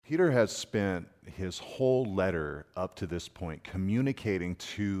Peter has spent his whole letter up to this point communicating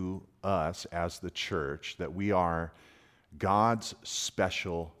to us as the church that we are God's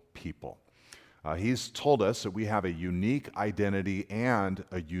special people. He's told us that we have a unique identity and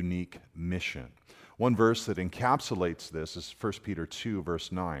a unique mission. One verse that encapsulates this is 1 Peter 2,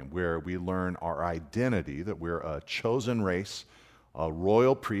 verse 9, where we learn our identity, that we're a chosen race, a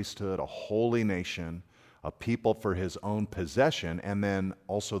royal priesthood, a holy nation, a people for his own possession, and then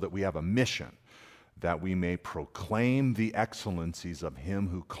also that we have a mission, that we may proclaim the excellencies of him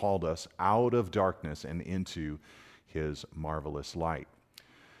who called us out of darkness and into his marvelous light.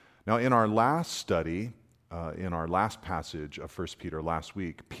 Now, in our last study, in our last passage of 1 Peter last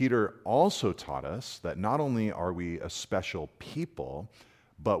week, Peter also taught us that not only are we a special people,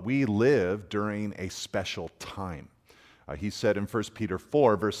 but we live during a special time. He said in 1 Peter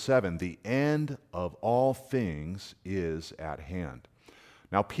 4, verse 7, the end of all things is at hand.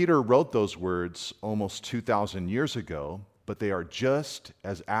 Now, Peter wrote those words almost 2,000 years ago, but they are just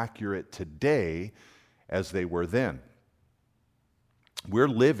as accurate today as they were then. We're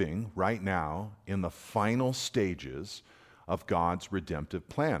living right now in the final stages of God's redemptive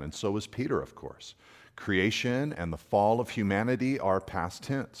plan, and so is Peter, of course. Creation and the fall of humanity are past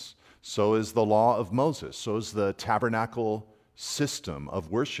tense. So is the law of Moses. So is the tabernacle system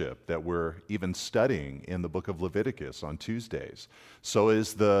of worship that we're even studying in the book of Leviticus on Tuesdays. So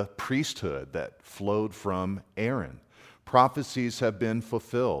is the priesthood that flowed from Aaron. Prophecies have been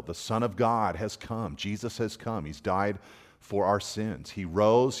fulfilled. The Son of God has come. Jesus has come. He's died for our sins. He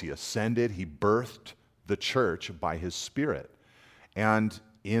rose, he ascended, he birthed the church by his Spirit. And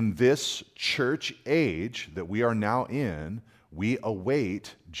in this church age that we are now in, we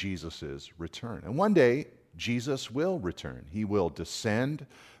await Jesus' return. And one day, Jesus will return. He will descend,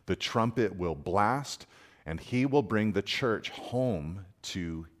 the trumpet will blast, and he will bring the church home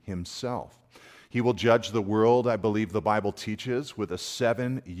to himself. He will judge the world, I believe the Bible teaches, with a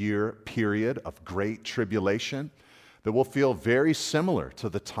 7-year period of great tribulation that will feel very similar to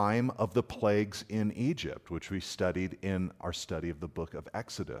the time of the plagues in Egypt, which we studied in our study of the book of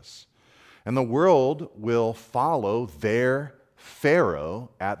Exodus. And the world will follow their Pharaoh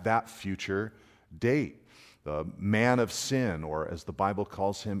at that future date, the man of sin, or as the Bible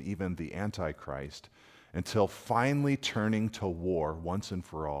calls him, even the Antichrist, until finally turning to war once and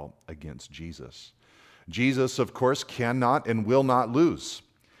for all against Jesus. Jesus, of course, cannot and will not lose.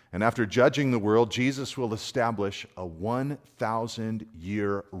 And after judging the world, Jesus will establish a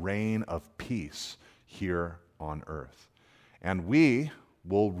 1,000-year reign of peace here on earth. And we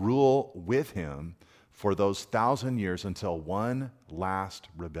will rule with him for those 1,000 years until one last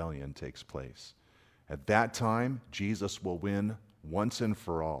rebellion takes place. At that time, Jesus will win once and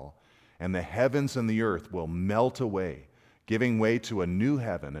for all, and the heavens and the earth will melt away, giving way to a new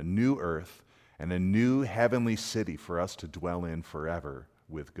heaven, a new earth, and a new heavenly city for us to dwell in forever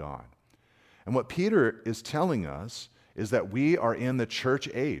with God. And what Peter is telling us is that we are in the church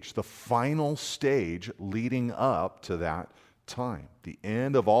age, the final stage leading up to that time. The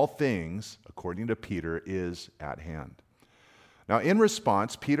end of all things, according to Peter, is at hand. Now, in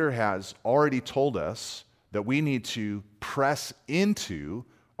response, Peter has already told us that we need to press into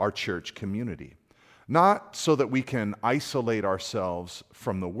our church community. Not so that we can isolate ourselves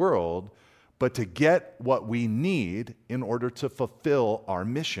from the world, but to get what we need in order to fulfill our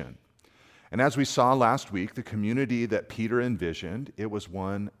mission. And as we saw last week, the community that Peter envisioned, it was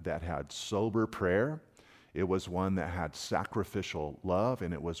one that had sober prayer, it was one that had sacrificial love,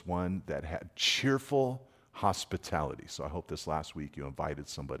 and it was one that had cheerful hospitality. So I hope this last week you invited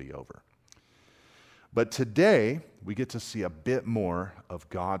somebody over. But today, we get to see a bit more of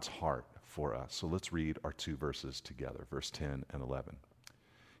God's heart for us. So let's read our two verses together, verse 10 and 11.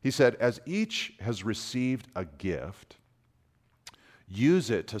 He said, as each has received a gift, use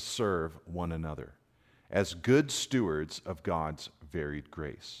it to serve one another as good stewards of God's varied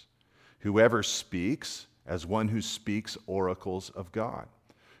grace. Whoever speaks, as one who speaks oracles of God.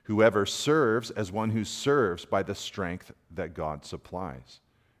 Whoever serves, as one who serves by the strength that God supplies,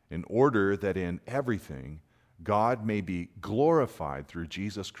 in order that in everything God may be glorified through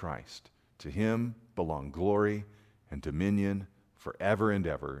Jesus Christ. To him belong glory and dominion forever and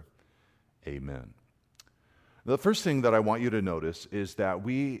ever. Amen. The first thing that I want you to notice is that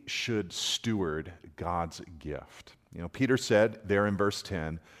we should steward God's gift. Peter said there in verse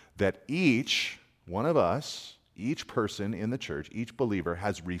 10 that each one of us, each person in the church, each believer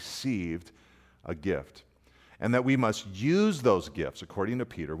has received a gift. And that we must use those gifts, according to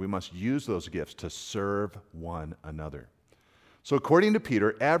Peter, we must use those gifts to serve one another. So according to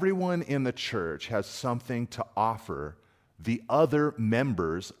Peter, everyone in the church has something to offer the other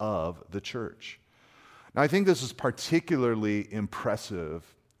members of the church. Now, I think this is particularly impressive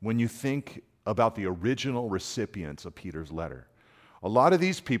when you think about the original recipients of Peter's letter. A lot of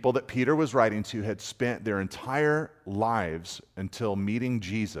these people that Peter was writing to had spent their entire lives until meeting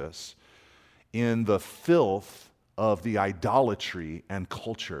Jesus in the filth of the idolatry and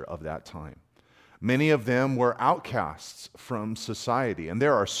culture of that time. Many of them were outcasts from society, and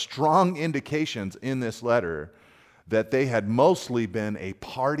there are strong indications in this letter that they had mostly been a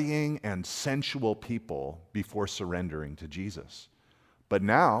partying and sensual people before surrendering to Jesus. But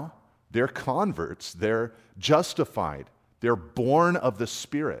now, they're converts, they're justified, they're born of the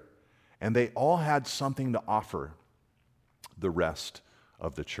Spirit, and they all had something to offer the rest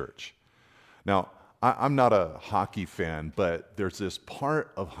of the church. Now, I'm not a hockey fan, but there's this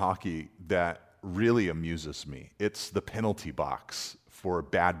part of hockey that really amuses me. It's the penalty box for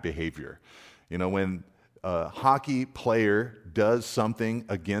bad behavior. You know, when a hockey player does something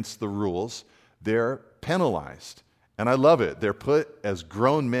against the rules, they're penalized. And I love it. They're put as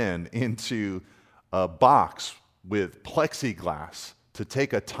grown men into a box with plexiglass to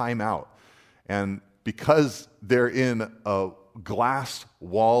take a timeout. And because they're in a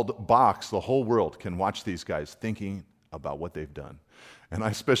glass-walled box, the whole world can watch these guys thinking about what they've done. And I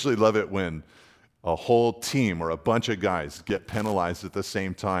especially love it when a whole team or a bunch of guys get penalized at the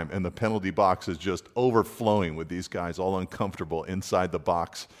same time, and the penalty box is just overflowing with these guys all uncomfortable inside the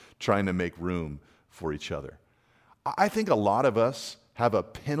box trying to make room for each other. I think a lot of us have a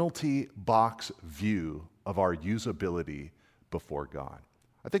penalty box view of our usability before God.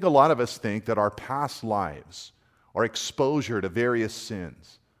 I think a lot of us think that our past lives, our exposure to various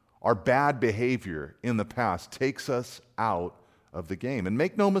sins, our bad behavior in the past takes us out of the game. And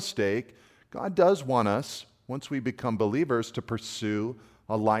make no mistake, God does want us, once we become believers, to pursue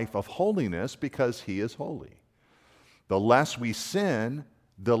a life of holiness because He is holy. The less we sin,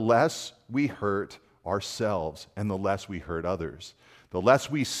 the less we hurt ourselves and the less we hurt others. The less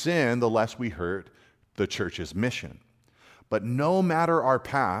we sin, the less we hurt the church's mission. But no matter our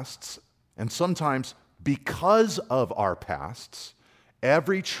pasts, and sometimes because of our pasts,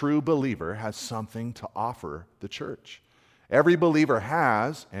 every true believer has something to offer the church. Every believer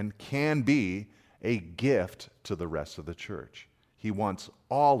has and can be a gift to the rest of the church. He wants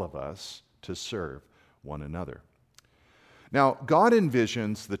all of us to serve one another. Now, God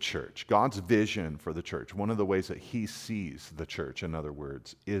envisions the church. God's vision for the church, one of the ways that He sees the church, in other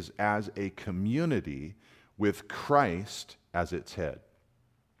words, is as a community with Christ as its head.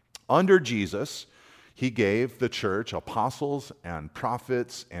 Under Jesus, He gave the church apostles and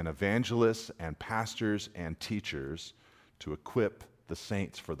prophets and evangelists and pastors and teachers to equip the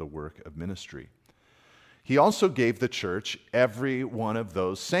saints for the work of ministry. He also gave the church every one of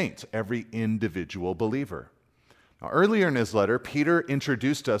those saints, every individual believer. Now, earlier in his letter, Peter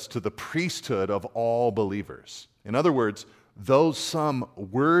introduced us to the priesthood of all believers. In other words, though some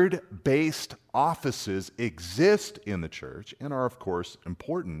word-based offices exist in the church and are, of course,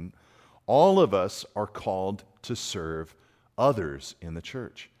 important, all of us are called to serve others in the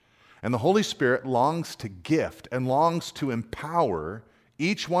church. And the Holy Spirit longs to gift and longs to empower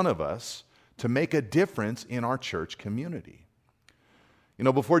each one of us to make a difference in our church community. You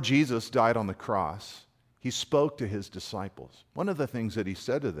know, before Jesus died on the cross, He spoke to His disciples. One of the things that He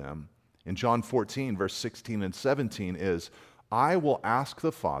said to them in John 14, verse 16 and 17 is, "I will ask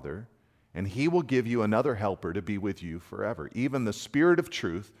the Father, and He will give you another helper to be with you forever, even the Spirit of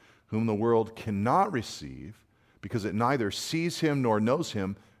truth, whom the world cannot receive, because it neither sees Him nor knows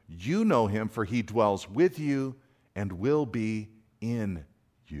Him. You know Him, for He dwells with you and will be in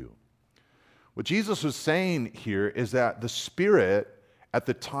you." What Jesus was saying here is that the Spirit, at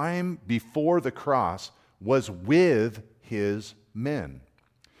the time before the cross, was with His men.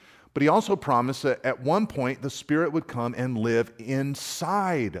 But He also promised that at one point the Spirit would come and live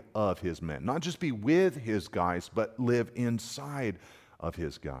inside of His men. Not just be with His guys, but live inside of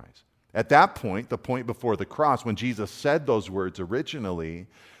His guys. At that point, the point before the cross, when Jesus said those words originally,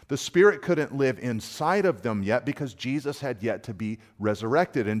 the Spirit couldn't live inside of them yet because Jesus had yet to be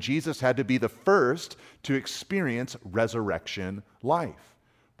resurrected, and Jesus had to be the first to experience resurrection life.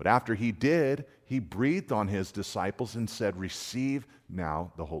 But after He did, He breathed on His disciples and said, "Receive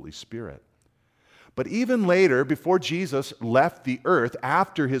now the Holy Spirit." But even later, before Jesus left the earth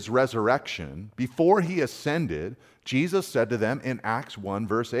after His resurrection, before He ascended, Jesus said to them in Acts 1,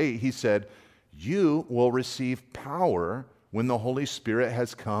 verse 8, He said, "You will receive power when the Holy Spirit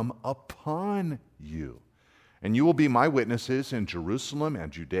has come upon you. And you will be my witnesses in Jerusalem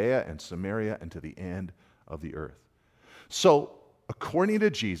and Judea and Samaria and to the end of the earth." So, according to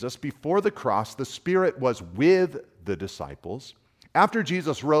Jesus, before the cross, the Spirit was with the disciples. After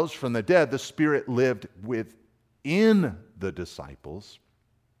Jesus rose from the dead, the Spirit lived within the disciples.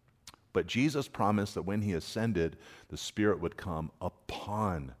 But Jesus promised that when he ascended, the Spirit would come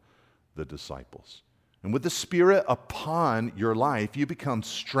upon the disciples. And with the Spirit upon your life, you become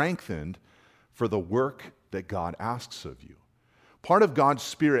strengthened for the work that God asks of you. Part of God's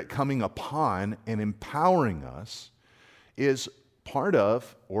Spirit coming upon and empowering us is part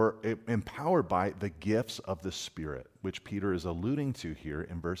of or empowered by the gifts of the Spirit, which Peter is alluding to here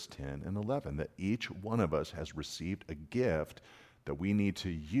in verse 10 and 11, that each one of us has received a gift that we need to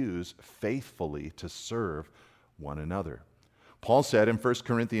use faithfully to serve one another. Paul said in 1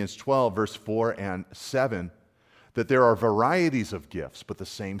 Corinthians 12, verse 4 and 7, that there are varieties of gifts, but the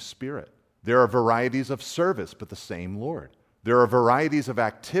same Spirit. There are varieties of service, but the same Lord. There are varieties of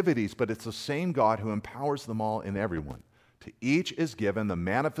activities, but it's the same God who empowers them all in everyone. To each is given the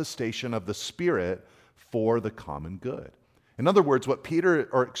manifestation of the Spirit for the common good. In other words, what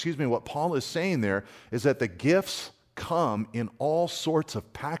Paul is saying there is that the gifts come in all sorts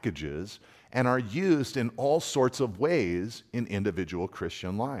of packages and are used in all sorts of ways in individual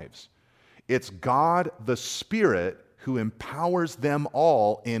Christian lives. It's God the Spirit who empowers them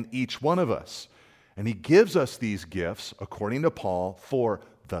all in each one of us. And he gives us these gifts, according to Paul, for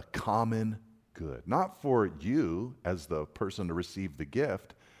the common good. Not for you as the person to receive the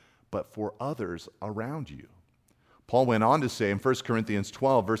gift, but for others around you. Paul went on to say in 1 Corinthians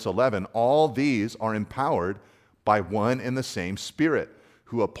 12, verse 11, all these are empowered by one and the same Spirit,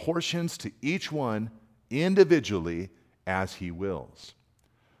 who apportions to each one individually as he wills.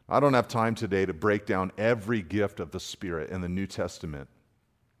 I don't have time today to break down every gift of the Spirit in the New Testament.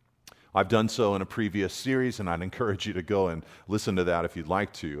 I've done so in a previous series, and I'd encourage you to go and listen to that if you'd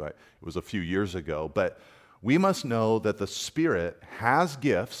like to. It was a few years ago. But we must know that the Spirit has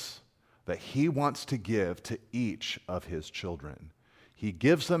gifts that he wants to give to each of his children. He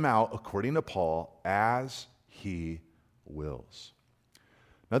gives them out, according to Paul, as he wills.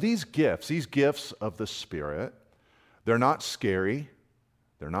 Now these gifts of the Spirit, they're not scary,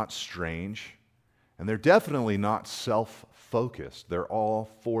 they're not strange, and they're definitely not self-focused. They're all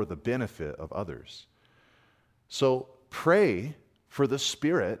for the benefit of others. So pray for the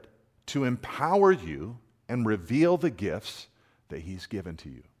Spirit to empower you and reveal the gifts that he's given to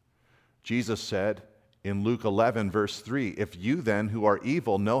you. Jesus said in Luke 11, verse 3, if you then who are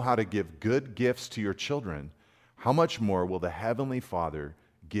evil know how to give good gifts to your children, how much more will the Heavenly Father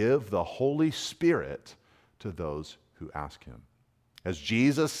give the Holy Spirit to those who ask him? As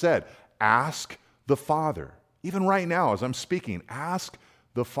Jesus said, ask the Father. Even right now, as I'm speaking, ask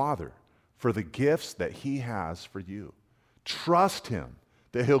the Father for the gifts that he has for you. Trust him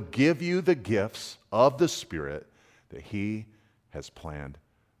that he'll give you the gifts of the Spirit that he has planned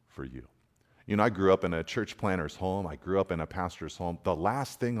for you. You know, I grew up in a church planter's home. I grew up in a pastor's home. The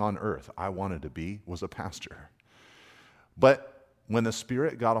last thing on earth I wanted to be was a pastor. But when the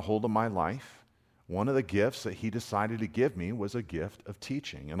Spirit got a hold of my life, one of the gifts that he decided to give me was a gift of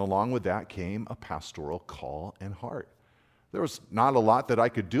teaching. And along with that came a pastoral call and heart. There was not a lot that I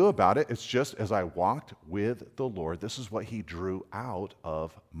could do about it. It's just as I walked with the Lord, this is what he drew out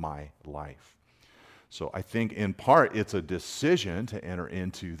of my life. So I think in part it's a decision to enter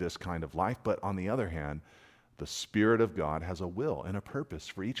into this kind of life. But on the other hand, the Spirit of God has a will and a purpose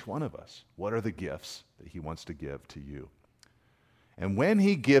for each one of us. What are the gifts that he wants to give to you? And when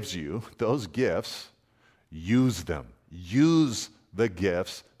he gives you those gifts, use them. Use the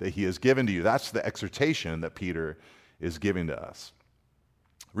gifts that he has given to you. That's the exhortation that Peter is giving to us.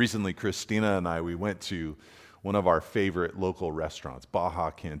 Recently, Christina and I, we went to one of our favorite local restaurants,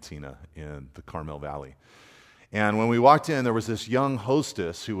 Baja Cantina in the Carmel Valley. And when we walked in, there was this young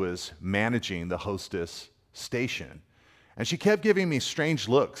hostess who was managing the hostess station. And she kept giving me strange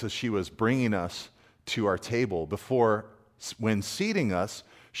looks as she was bringing us to our table. When seating us,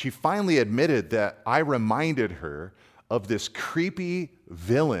 she finally admitted that I reminded her of this creepy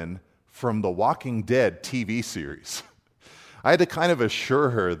villain from the Walking Dead TV series. I had to kind of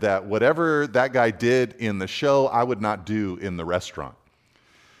assure her that whatever that guy did in the show, I would not do in the restaurant.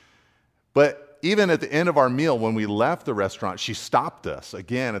 But even at the end of our meal, when we left the restaurant, she stopped us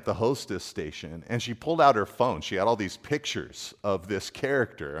again at the hostess station, and she pulled out her phone. She had all these pictures of this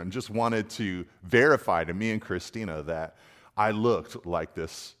character and just wanted to verify to me and Christina that I looked like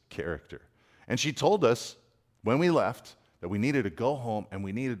this character. And she told us when we left that we needed to go home and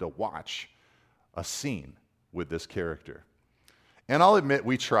we needed to watch a scene with this character. And I'll admit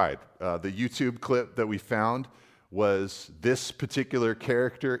we tried. The YouTube clip that we found was this particular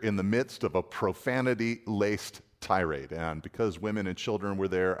character in the midst of a profanity-laced tirade. And because women and children were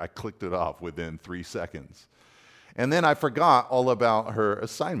there, I clicked it off within 3 seconds. And then I forgot all about her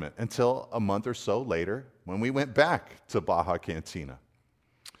assignment until a month or so later when we went back to Baja Cantina.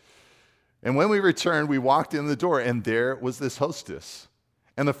 And when we returned, we walked in the door, and there was this hostess.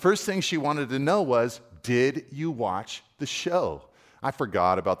 And the first thing she wanted to know was, did you watch the show? I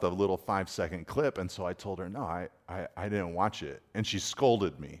forgot about the little 5-second clip, and so I told her, no, I didn't watch it. And she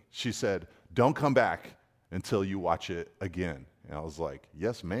scolded me. She said, don't come back until you watch it again. And I was like,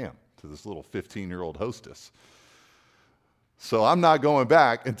 yes, ma'am, to this little 15-year-old hostess. So I'm not going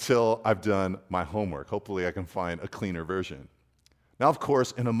back until I've done my homework. Hopefully I can find a cleaner version. Now, of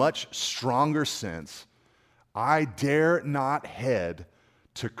course, in a much stronger sense, I dare not head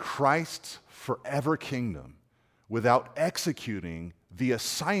to Christ's forever kingdom without executing the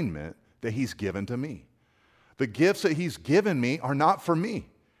assignment that he's given to me. The gifts that he's given me are not for me,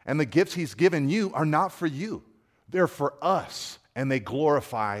 and the gifts he's given you are not for you. They're for us, and they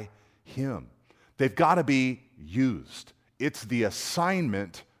glorify him. They've got to be used. It's the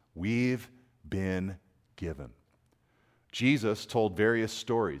assignment we've been given. Jesus told various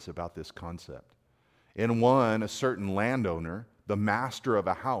stories about this concept. In one, a certain landowner, the master of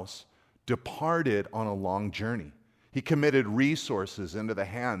a house, departed on a long journey. He committed resources into the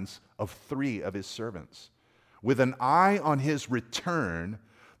hands of 3 of his servants. With an eye on his return,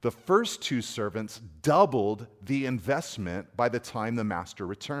 the first 2 servants doubled the investment by the time the master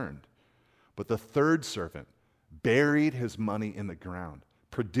returned. But the 3rd servant buried his money in the ground,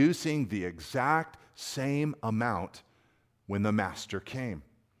 producing the exact same amount when the master came.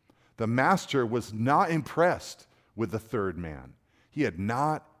 The master was not impressed with the 3rd man. He had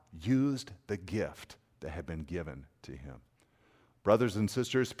not used the gift that had been given to him. Brothers and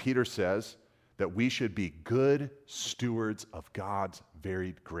sisters, Peter says that we should be good stewards of God's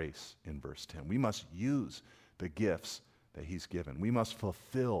varied grace in verse 10. We must use the gifts that he's given. We must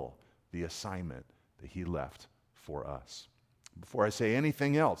fulfill the assignment that he left for us. Before I say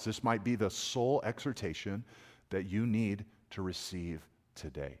anything else, this might be the sole exhortation that you need to receive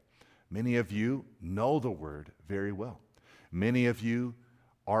today. Many of you know the word very well. Many of you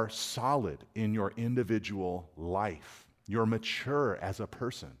are solid in your individual life. You're mature as a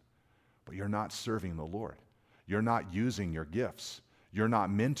person, but you're not serving the Lord. You're not using your gifts. You're not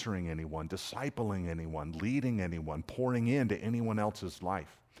mentoring anyone, discipling anyone, leading anyone, pouring into anyone else's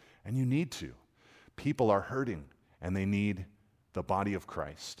life. And you need to. People are hurting, and they need the body of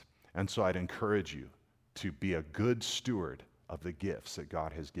Christ. And so I'd encourage you to be a good steward of the gifts that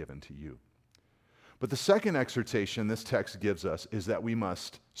God has given to you. But the second exhortation this text gives us is that we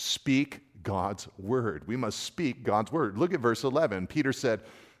must speak God's word. We must speak God's word. Look at verse 11. Peter said,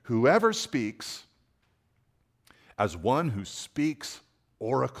 whoever speaks as one who speaks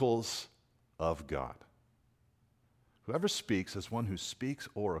oracles of God. Whoever speaks as one who speaks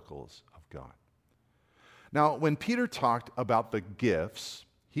oracles of God. Now, when Peter talked about the gifts,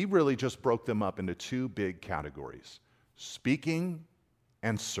 he really just broke them up into 2 big categories, speaking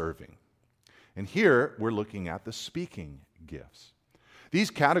and serving. And here we're looking at the speaking gifts.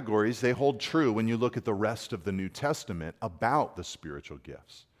 These categories, they hold true when you look at the rest of the New Testament about the spiritual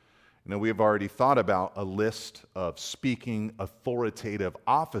gifts. You know, we have already thought about a list of speaking authoritative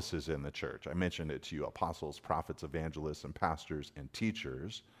offices in the church. I mentioned it to you, apostles, prophets, evangelists, and pastors and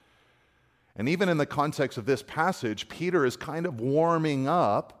teachers. And even in the context of this passage, Peter is kind of warming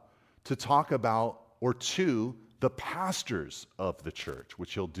up to talk about, or to, the pastors of the church,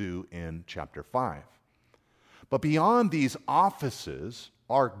 which he'll do in chapter 5. But beyond these offices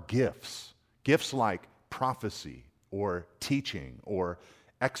are gifts. Gifts like prophecy, or teaching, or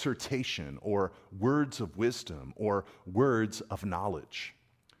exhortation, or words of wisdom, or words of knowledge.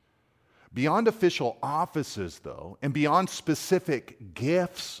 Beyond official offices, though, and beyond specific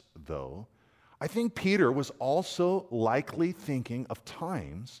gifts, though, I think Peter was also likely thinking of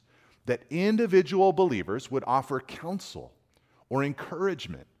times that individual believers would offer counsel or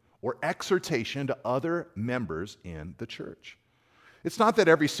encouragement or exhortation to other members in the church. It's not that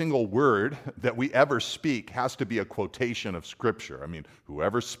every single word that we ever speak has to be a quotation of Scripture. I mean,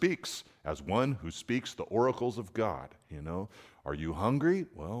 whoever speaks as one who speaks the oracles of God, you know. Are you hungry?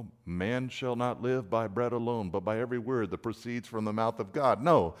 Well, man shall not live by bread alone, but by every word that proceeds from the mouth of God.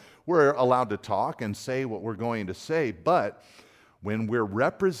 No, we're allowed to talk and say what we're going to say, but when we're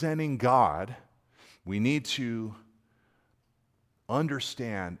representing God, we need to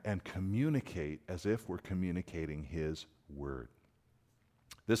understand and communicate as if we're communicating His word.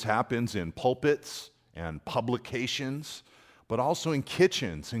 This happens in pulpits and publications, but also in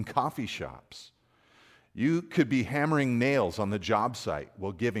kitchens and coffee shops. You could be hammering nails on the job site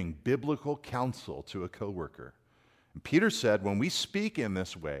while giving biblical counsel to a coworker. And Peter said, when we speak in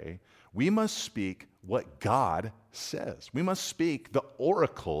this way, We must speak what God says. We must speak the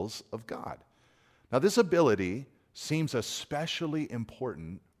oracles of God. Now, this ability seems especially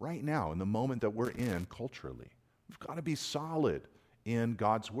important right now in the moment that we're in culturally. We've got to be solid in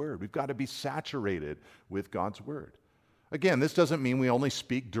God's word. We've got to be saturated with God's word. Again, this doesn't mean we only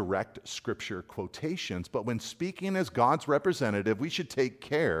speak direct scripture quotations, but when speaking as God's representative, we should take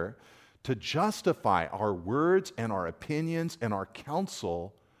care to justify our words and our opinions and our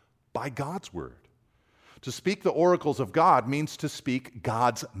counsel by God's word. To speak the oracles of God means to speak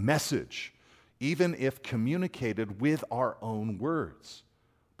God's message, even if communicated with our own words.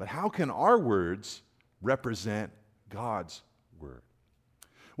 But how can our words represent God's word?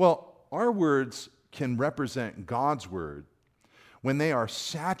 Well, our words can represent God's word when they are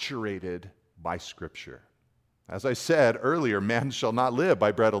saturated by Scripture. As I said earlier, man shall not live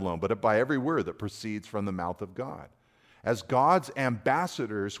by bread alone, but by every word that proceeds from the mouth of God. As God's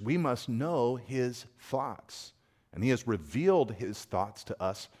ambassadors, we must know His thoughts, and He has revealed His thoughts to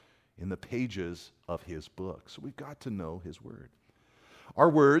us in the pages of His book. So we've got to know His word. Our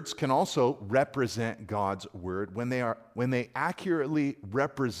words can also represent God's word when they accurately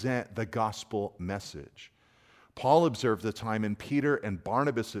represent the gospel message. Paul observed the time in Peter and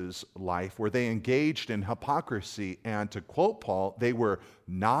Barnabas' life where they engaged in hypocrisy, and to quote Paul, they were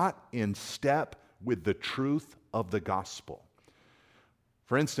not in step with the truth of the gospel.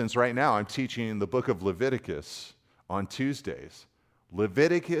 For instance, right now I'm teaching the book of Leviticus on Tuesdays.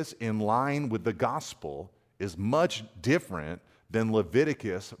 Leviticus in line with the gospel is much different than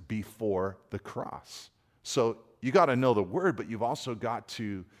Leviticus before the cross. So you got to know the word, but you've also got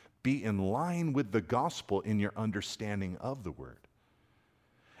to be in line with the gospel in your understanding of the word.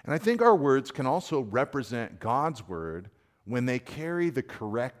 And I think our words can also represent God's word when they carry the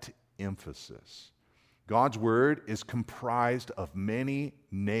correct emphasis. God's word is comprised of many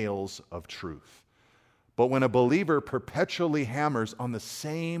nails of truth. But when a believer perpetually hammers on the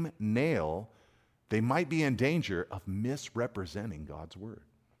same nail, they might be in danger of misrepresenting God's word.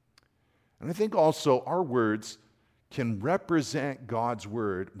 And I think also our words can represent God's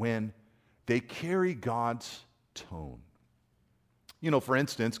word when they carry God's tone. You know, for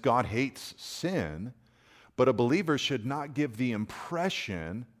instance, God hates sin, but a believer should not give the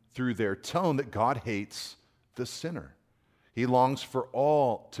impression through their tone that God hates the sinner. He longs for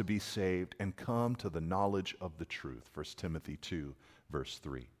all to be saved and come to the knowledge of the truth. 1 Timothy 2, verse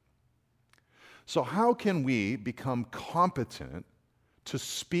 3. So how can we become competent to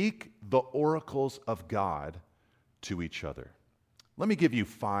speak the oracles of God to each other? Let me give you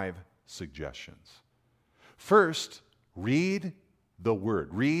 5 suggestions. First, read the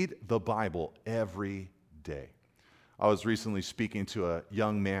Word. Read the Bible every day. I was recently speaking to a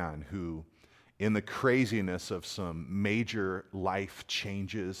young man who, in the craziness of some major life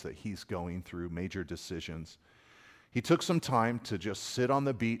changes that he's going through, major decisions, he took some time to just sit on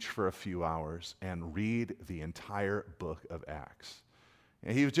the beach for a few hours and read the entire book of Acts.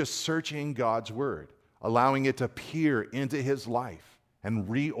 And he was just searching God's Word, allowing it to peer into his life and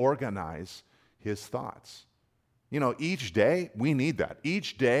reorganize his thoughts. You know, each day we need that.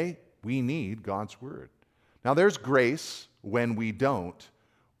 Each day we need God's Word. Now, there's grace when we don't,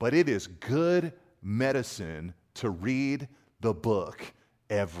 but it is good medicine to read the book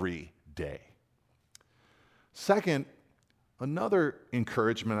every day. Second, another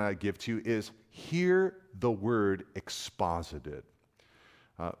encouragement I give to you is hear the Word exposited.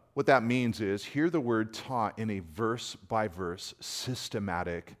 What that means is hear the Word taught in a verse-by-verse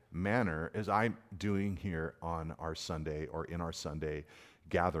systematic manner, as I'm doing here on our Sunday or in our Sunday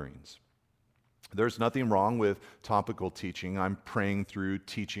gatherings. There's nothing wrong with topical teaching. I'm praying through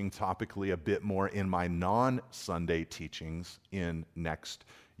teaching topically a bit more in my non-Sunday teachings in next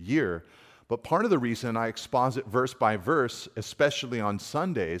year. But part of the reason I exposit verse by verse, especially on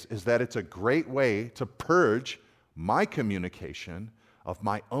Sundays, is that it's a great way to purge my communication of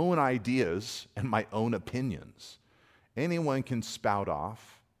my own ideas and my own opinions. Anyone can spout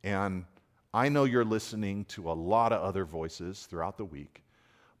off, and I know you're listening to a lot of other voices throughout the week,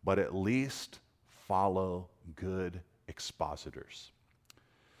 but at least follow good expositors.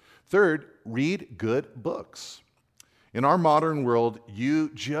 Third, read good books. In our modern world,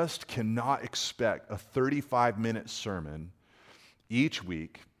 you just cannot expect a 35-minute sermon each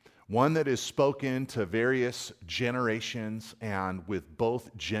week, one that is spoken to various generations and with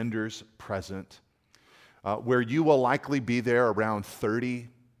both genders present, where you will likely be there around 30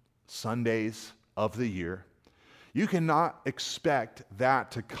 Sundays of the year. You cannot expect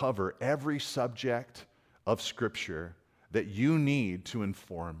that to cover every subject of Scripture that you need to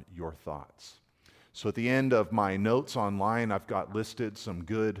inform your thoughts. So at the end of my notes online, I've got listed some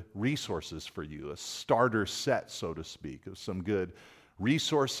good resources for you, a starter set, so to speak, of some good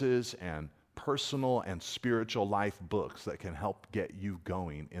resources and personal and spiritual life books that can help get you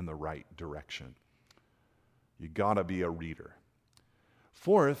going in the right direction. You gotta be a reader.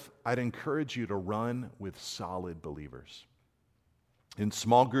 Fourth, I'd encourage you to run with solid believers. In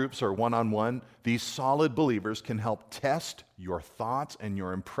small groups or one-on-one, these solid believers can help test your thoughts and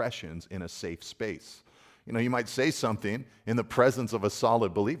your impressions in a safe space. You know, you might say something in the presence of a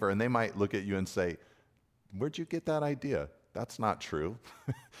solid believer, and they might look at you and say, "Where'd you get that idea? That's not true."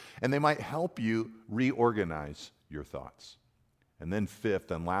 And they might help you reorganize your thoughts. And then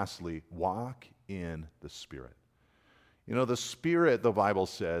fifth and lastly, walk in the Spirit. You know, the Spirit, the Bible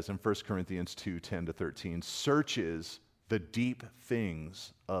says in 1 Corinthians 2:10-13, searches the deep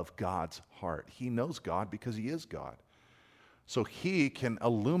things of God's heart. He knows God because he is God. So he can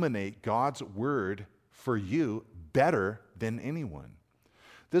illuminate God's word for you better than anyone.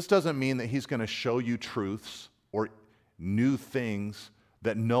 This doesn't mean that he's going to show you truths or new things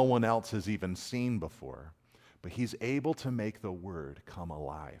that no one else has even seen before, but he's able to make the word come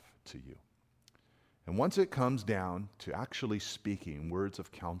alive to you. And once it comes down to actually speaking words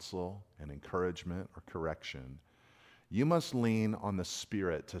of counsel and encouragement or correction, you must lean on the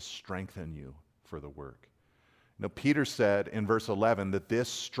Spirit to strengthen you for the work. Now, Peter said in verse 11 that this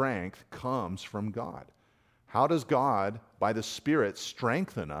strength comes from God. How does God, by the Spirit,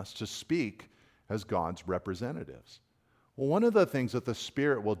 strengthen us to speak as God's representatives? Well, one of the things that the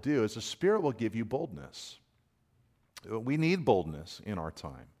Spirit will do is the Spirit will give you boldness. We need boldness in our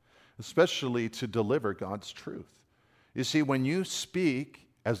time, especially to deliver God's truth. You see, when you speak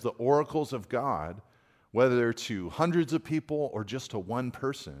as the oracles of God, whether to hundreds of people or just to one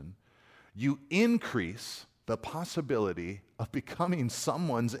person, you increase the possibility of becoming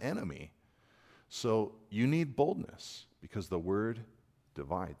someone's enemy. So you need boldness because the word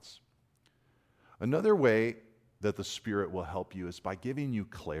divides. Another way that the Spirit will help you is by giving you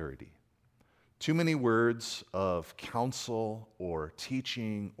clarity. Too many words of counsel or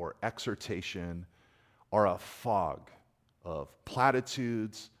teaching or exhortation are a fog of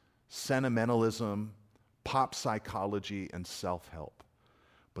platitudes, sentimentalism, pop psychology, and self-help.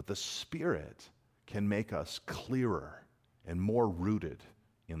 But the Spirit can make us clearer and more rooted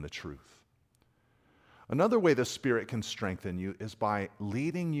in the truth. Another way the Spirit can strengthen you is by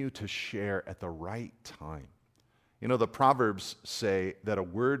leading you to share at the right time. You know, the Proverbs say that a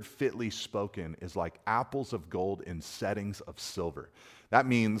word fitly spoken is like apples of gold in settings of silver. That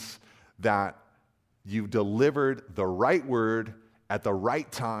means that you've delivered the right word at the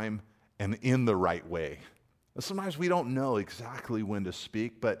right time and in the right way. Sometimes we don't know exactly when to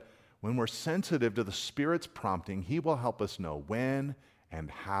speak, but when we're sensitive to the Spirit's prompting, he will help us know when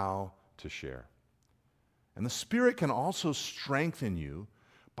and how to share. And the Spirit can also strengthen you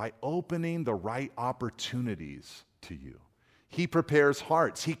by opening the right opportunities to you. He prepares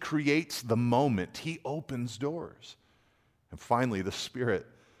hearts. He creates the moment. He opens doors. And finally, the Spirit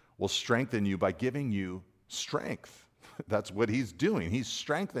will strengthen you by giving you strength. That's what he's doing. He's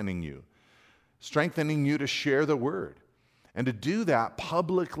strengthening you to share the word. And to do that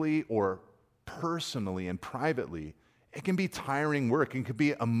publicly or personally and privately, it can be tiring work. It can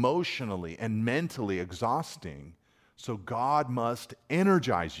be emotionally and mentally exhausting. So God must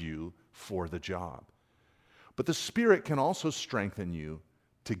energize you for the job. But the Spirit can also strengthen you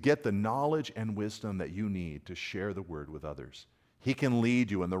to get the knowledge and wisdom that you need to share the word with others. He can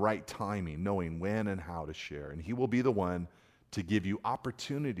lead you in the right timing, knowing when and how to share. And he will be the one to give you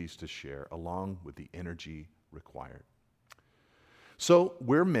opportunities to share along with the energy required. So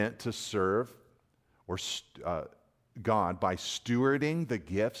we're meant to serve God by stewarding the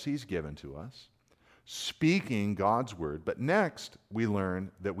gifts he's given to us, speaking God's word. But next, we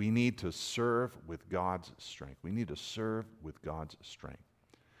learn that we need to serve with God's strength. We need to serve with God's strength.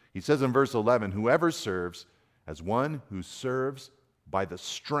 He says in verse 11, whoever serves as one who serves by the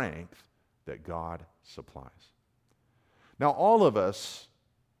strength that God supplies. Now, all of us,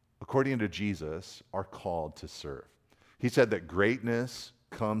 according to Jesus, are called to serve. He said that greatness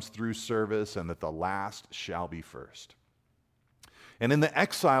comes through service and that the last shall be first. And in the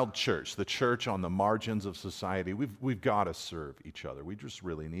exiled church, the church on the margins of society, we've got to serve each other. We just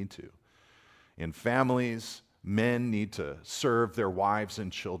really need to. In families, men need to serve their wives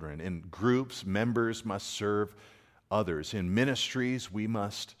and children. In groups, members must serve others. In ministries, we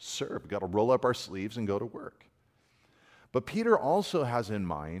must serve. We've got to roll up our sleeves and go to work. But Peter also has in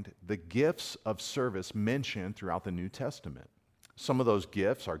mind the gifts of service mentioned throughout the New Testament. Some of those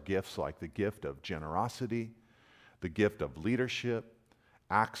gifts are gifts like the gift of generosity, the gift of leadership,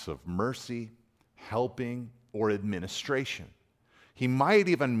 acts of mercy, helping, or administration. He might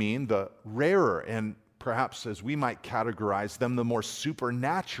even mean the rarer and perhaps, as we might categorize them, the more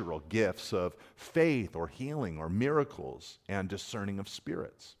supernatural gifts of faith or healing or miracles and discerning of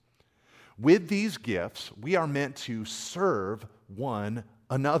spirits. With these gifts, we are meant to serve one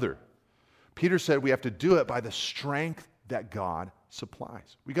another. Peter said we have to do it by the strength that God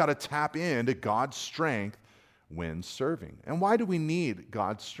supplies. We got to tap into God's strength when serving. And why do we need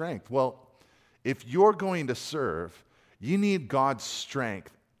God's strength? Well, if you're going to serve, you need God's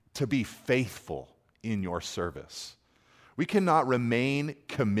strength to be faithful in your service. We cannot remain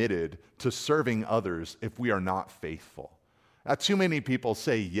committed to serving others if we are not faithful. Too many people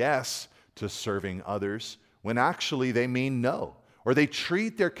say yes to serving others when actually they mean no, or they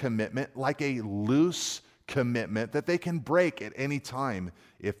treat their commitment like a loose commitment that they can break at any time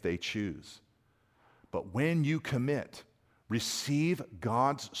if they choose. But when you commit, receive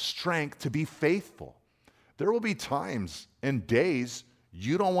God's strength to be faithful. There will be times and days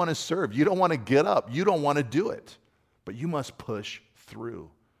you don't want to serve, you don't want to get up, you don't want to do it, but you must push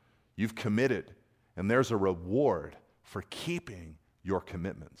through. You've committed, and there's a reward for keeping your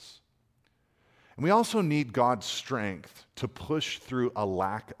commitments. And we also need God's strength to push through a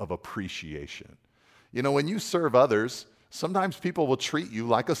lack of appreciation. You know, when you serve others, sometimes people will treat you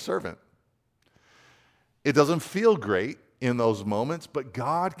like a servant. It doesn't feel great in those moments, but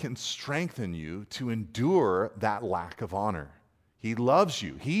God can strengthen you to endure that lack of honor. He loves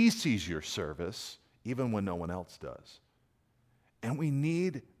you. He sees your service even when no one else does. And we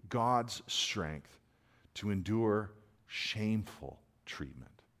need God's strength to endure shameful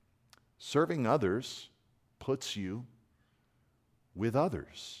treatment. Serving others puts you with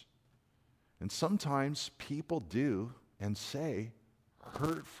others. And sometimes people do and say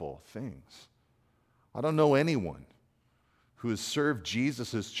hurtful things. I don't know anyone who has served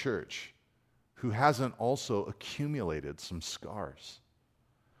Jesus' church who hasn't also accumulated some scars.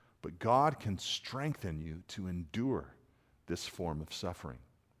 But God can strengthen you to endure this form of suffering.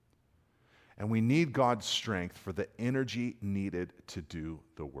 And we need God's strength for the energy needed to do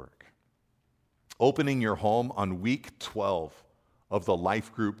the work. Opening your home on week 12 of the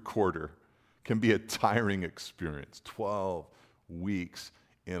Life Group quarter can be a tiring experience. 12 weeks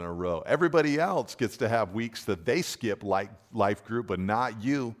in a row. Everybody else gets to have weeks that they skip like Life Group, but not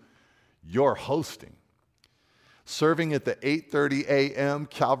you. You're hosting. Serving at the 8:30 a.m.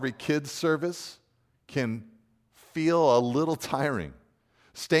 Calvary Kids service can feel a little tiring.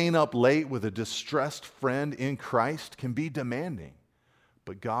 Staying up late with a distressed friend in Christ can be demanding.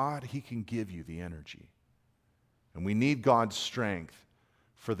 But God, He can give you the energy. And we need God's strength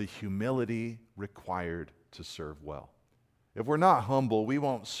for the humility required to serve well. If we're not humble, we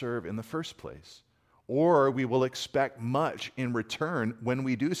won't serve in the first place. Or we will expect much in return when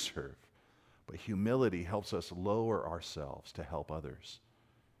we do serve. But humility helps us lower ourselves to help others.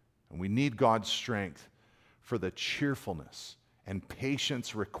 And we need God's strength for the cheerfulness and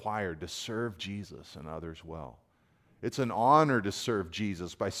patience required to serve Jesus and others well. It's an honor to serve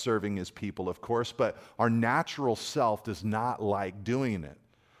Jesus by serving His people, of course, but our natural self does not like doing it.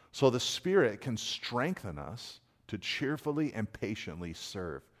 So the Spirit can strengthen us to cheerfully and patiently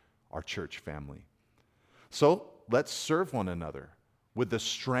serve our church family. So let's serve one another with the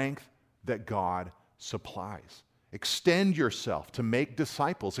strength that God supplies. Extend yourself to make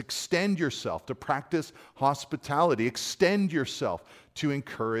disciples. Extend yourself to practice hospitality. Extend yourself to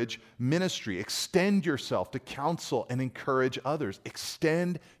encourage ministry. Extend yourself to counsel and encourage others.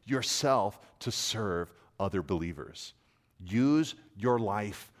 Extend yourself to serve other believers. Use your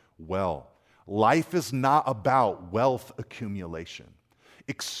life well. Life is not about wealth accumulation,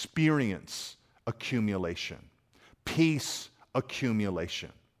 experience accumulation, peace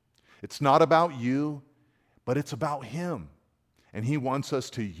accumulation. It's not about you, but it's about Him. And He wants us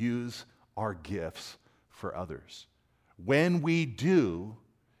to use our gifts for others. When we do,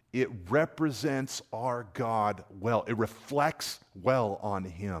 it represents our God well. It reflects well on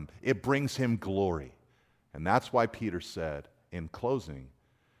Him. It brings Him glory. And that's why Peter said in closing,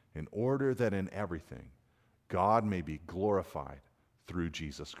 in order that in everything God may be glorified through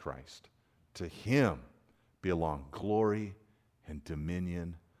Jesus Christ. To Him belong glory and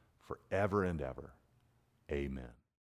dominion forever and ever. Amen.